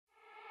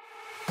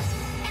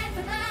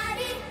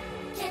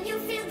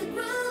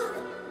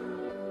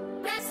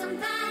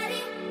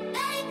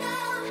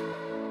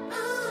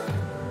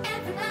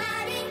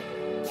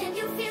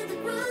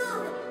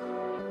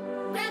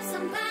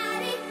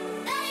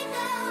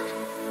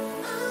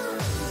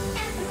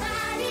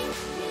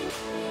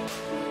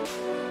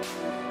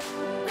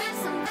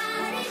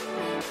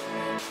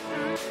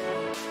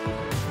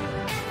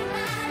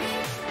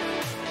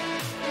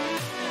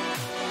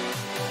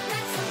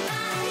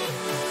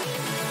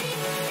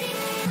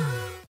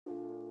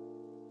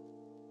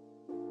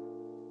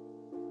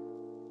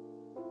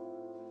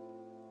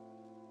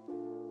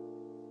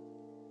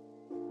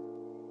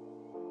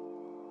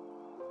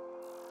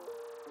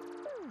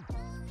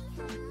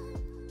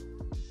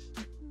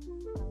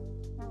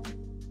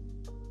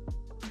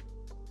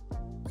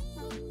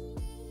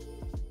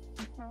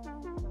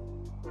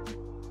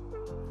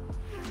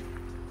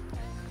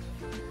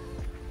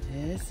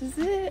This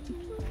is it.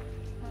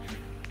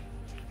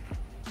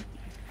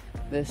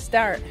 The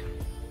start.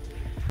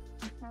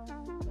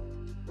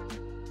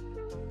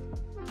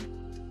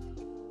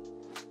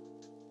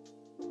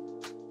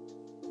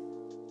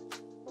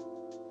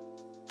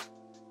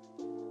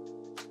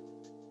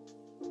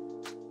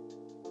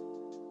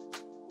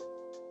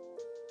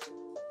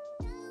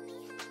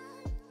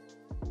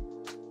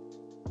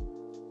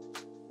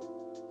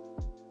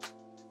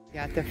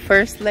 Got the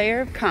first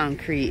layer of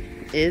concrete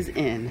is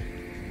in.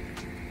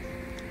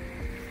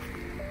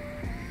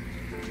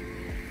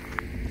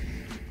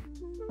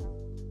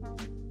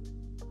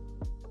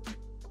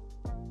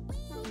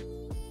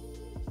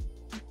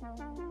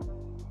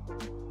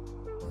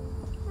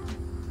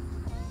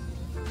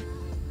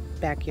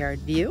 Backyard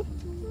view.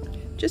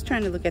 Just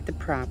trying to look at the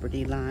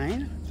property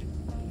line.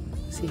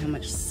 See how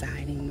much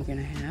siding we're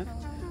gonna have.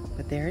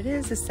 But there it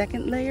is, the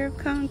second layer of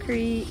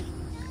concrete.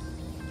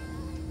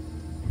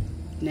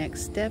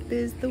 Next step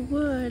is the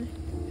wood.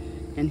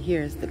 And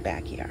here's the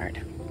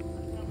backyard.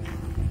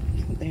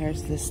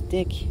 There's the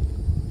stick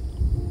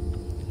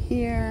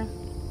here.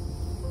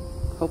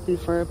 Hoping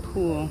for a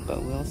pool,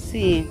 but we'll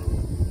see.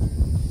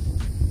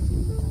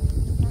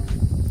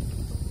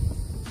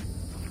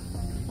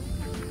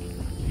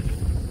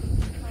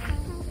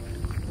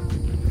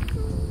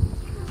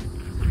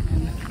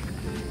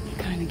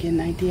 And get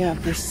an idea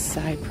of this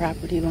side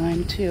property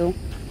line too.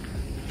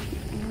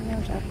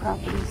 There's our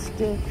property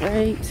stick,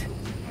 right?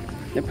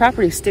 The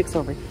property sticks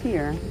over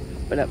here,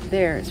 but up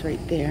there it's right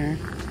there.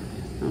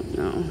 I don't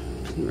know.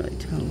 I can really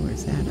tell where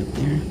it's at up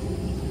there.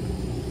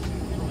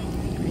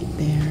 Right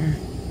there.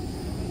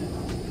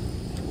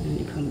 And then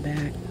you come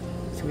back.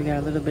 So we got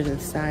a little bit of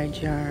the side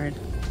yard.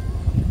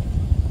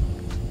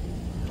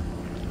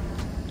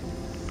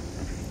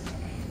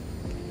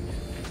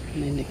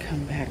 And then to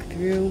come back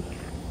through.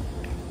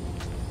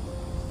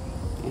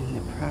 And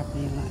the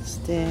property lot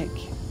stick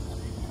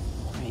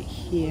right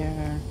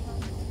here.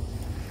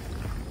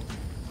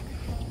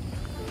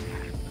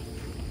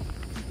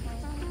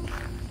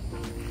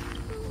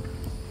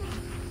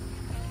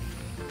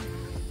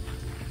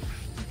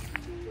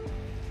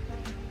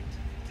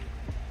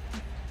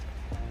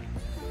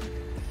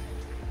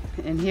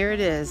 And here it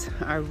is.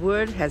 Our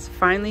wood has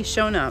finally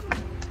shown up.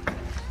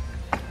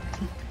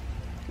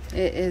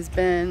 It has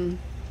been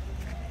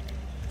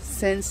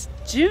since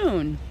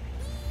June.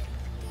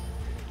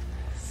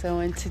 So,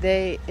 and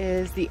today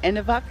is the end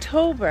of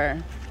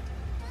October.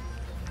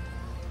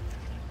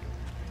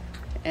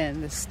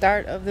 And the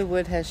start of the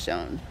wood has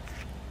shown.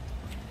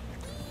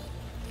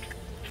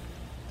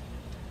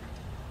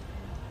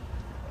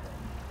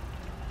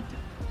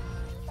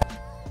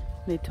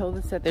 They told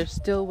us that they're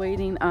still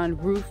waiting on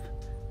roof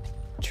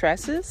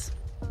trusses,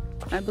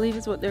 I believe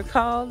is what they're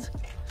called.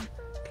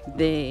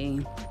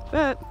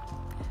 But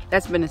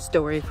that's been a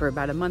story for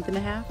about a month and a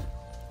half.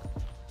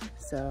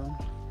 So,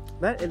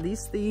 but at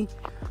least the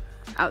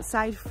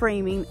outside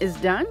framing is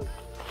done.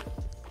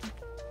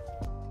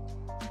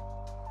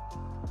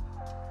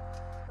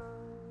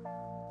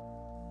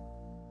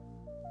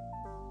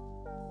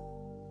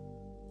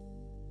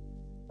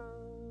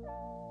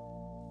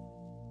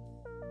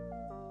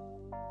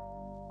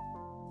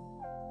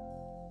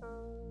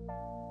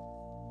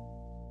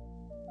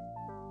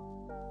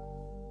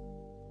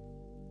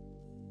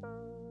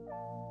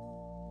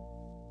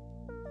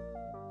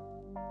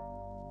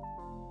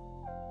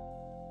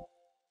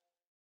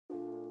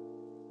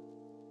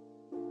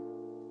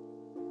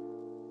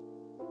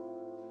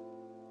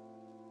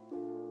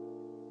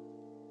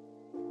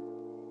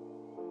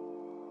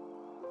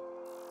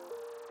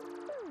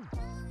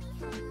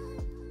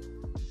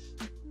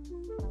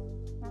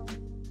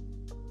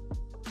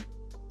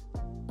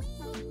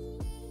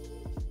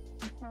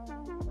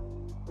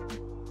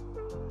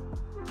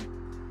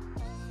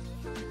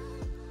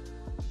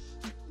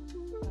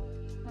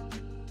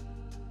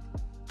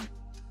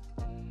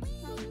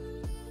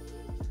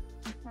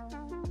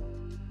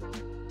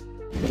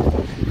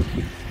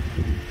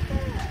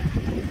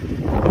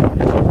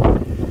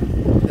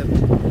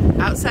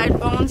 Outside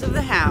bones of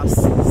the house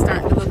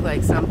starting to look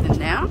like something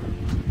now.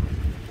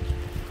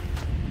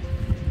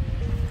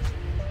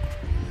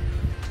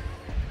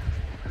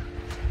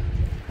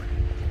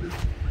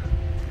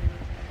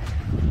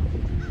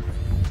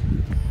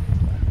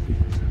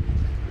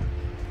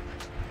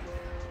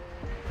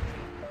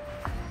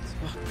 Let's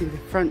walk through the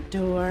front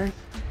door.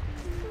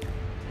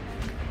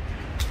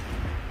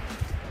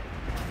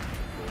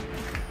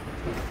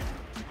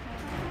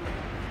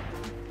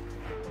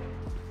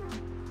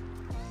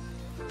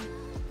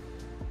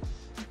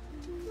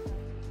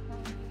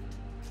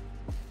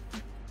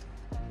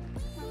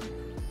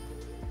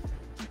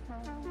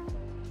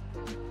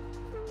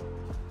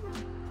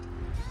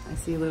 I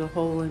see a little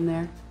hole in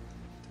there.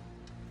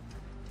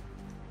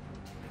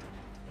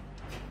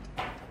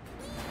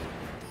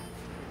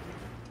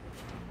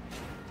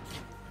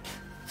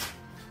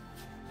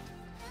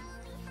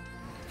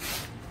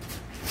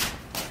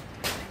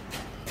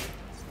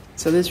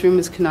 So this room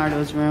is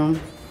Canardo's room.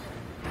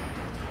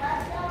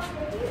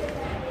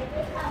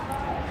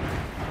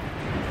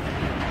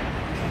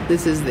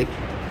 This is the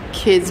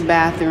kids'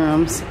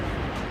 bathrooms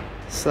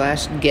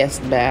slash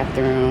guest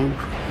bathroom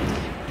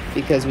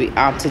because we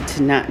opted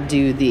to not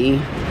do the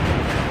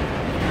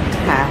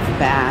half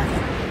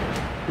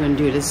bath. We're gonna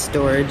do it as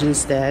storage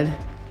instead.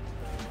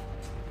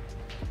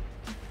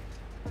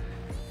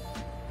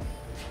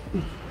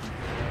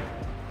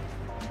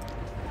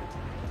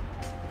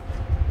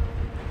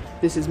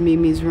 This is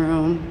Mimi's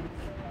room.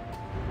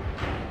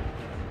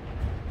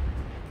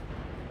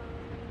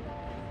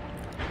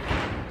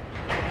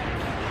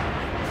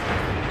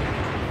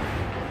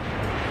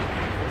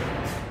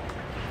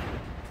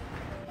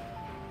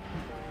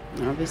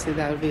 Obviously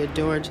that would be a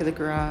door to the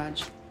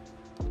garage.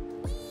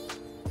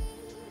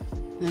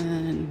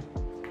 And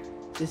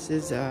this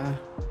is the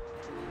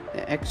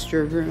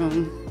extra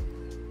room.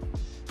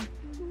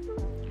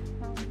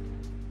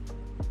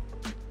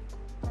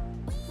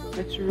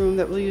 Extra room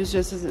that we'll use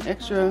just as an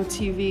extra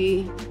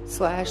TV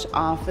slash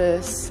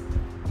office.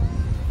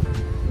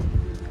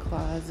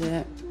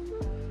 Closet.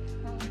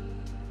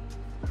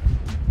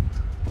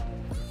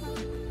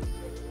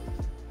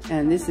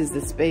 And this is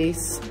the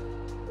space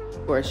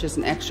where it's just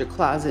an extra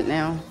closet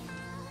now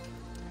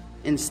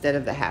instead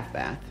of the half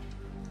bath.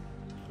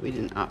 We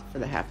didn't opt for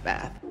the half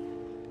bath.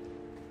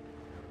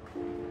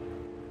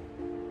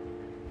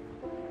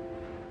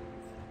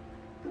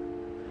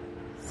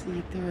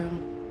 See through.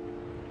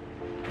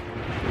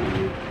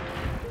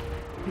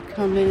 We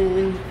come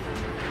in.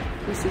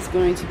 This is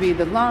going to be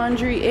the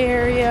laundry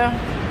area.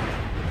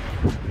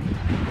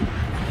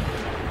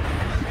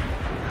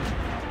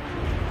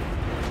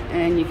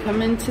 And you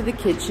come into the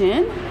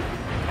kitchen.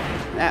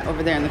 That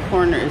over there in the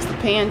corner is the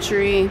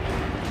pantry.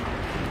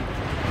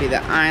 Be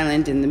the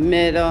island in the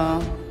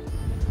middle.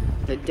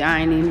 The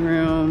dining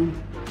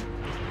room.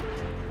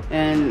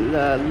 And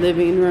the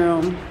living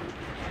room.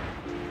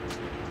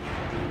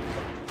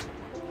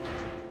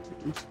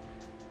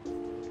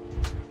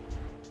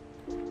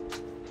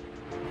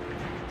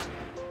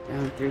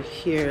 Down through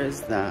here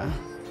is the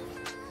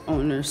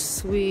owner's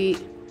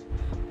suite.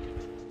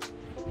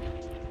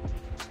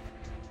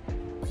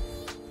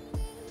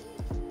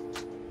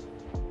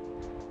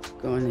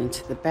 Going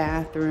into the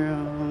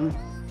bathroom.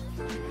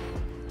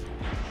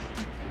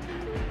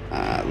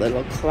 A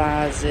little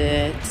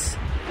closet.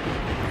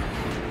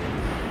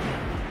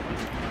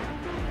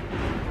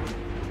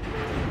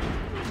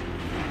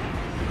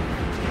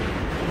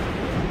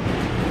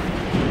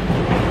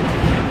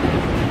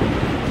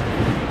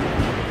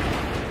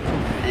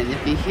 And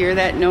if you hear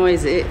that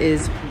noise, it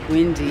is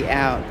windy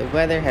out. The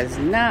weather has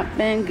not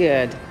been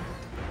good.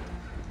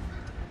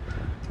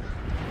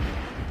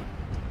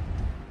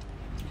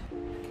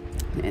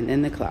 And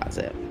in the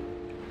closet.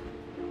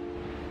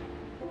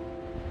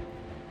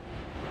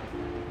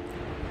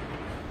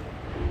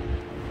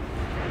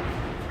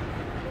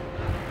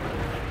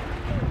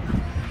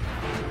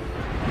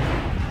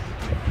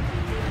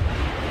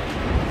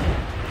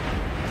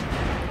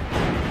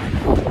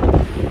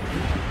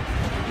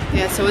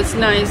 Yeah, so it's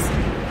nice.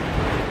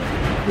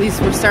 At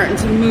least we're starting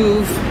to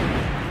move.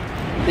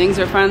 Things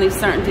are finally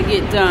starting to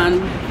get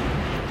done.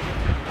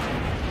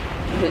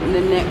 Hitting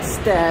the next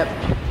step.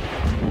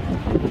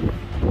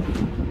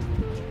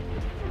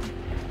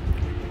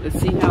 Let's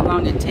see how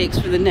long it takes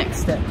for the next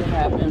step to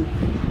happen.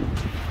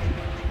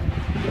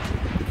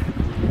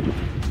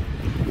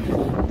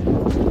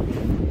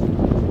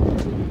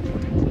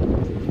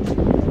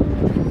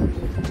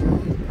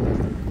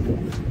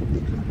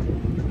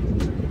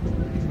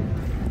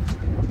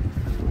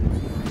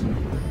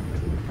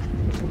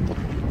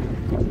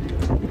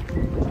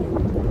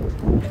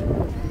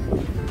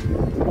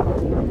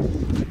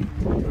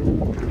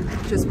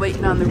 Just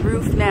waiting on the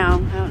roof now.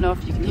 I don't know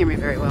if you can hear me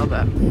very well,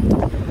 but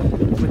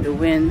with the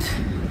wind.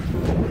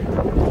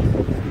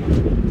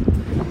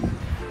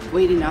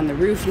 Waiting on the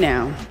roof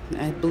now.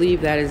 I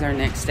believe that is our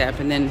next step.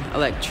 And then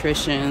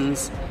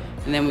electricians.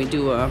 And then we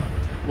do a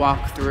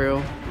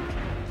walkthrough.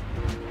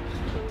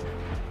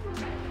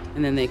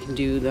 And then they can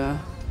do the,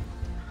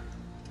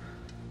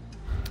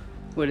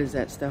 what is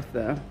that stuff?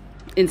 The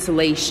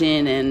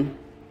insulation and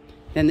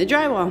then the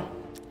drywall.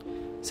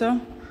 So,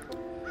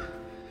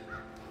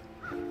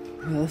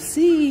 we'll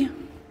see.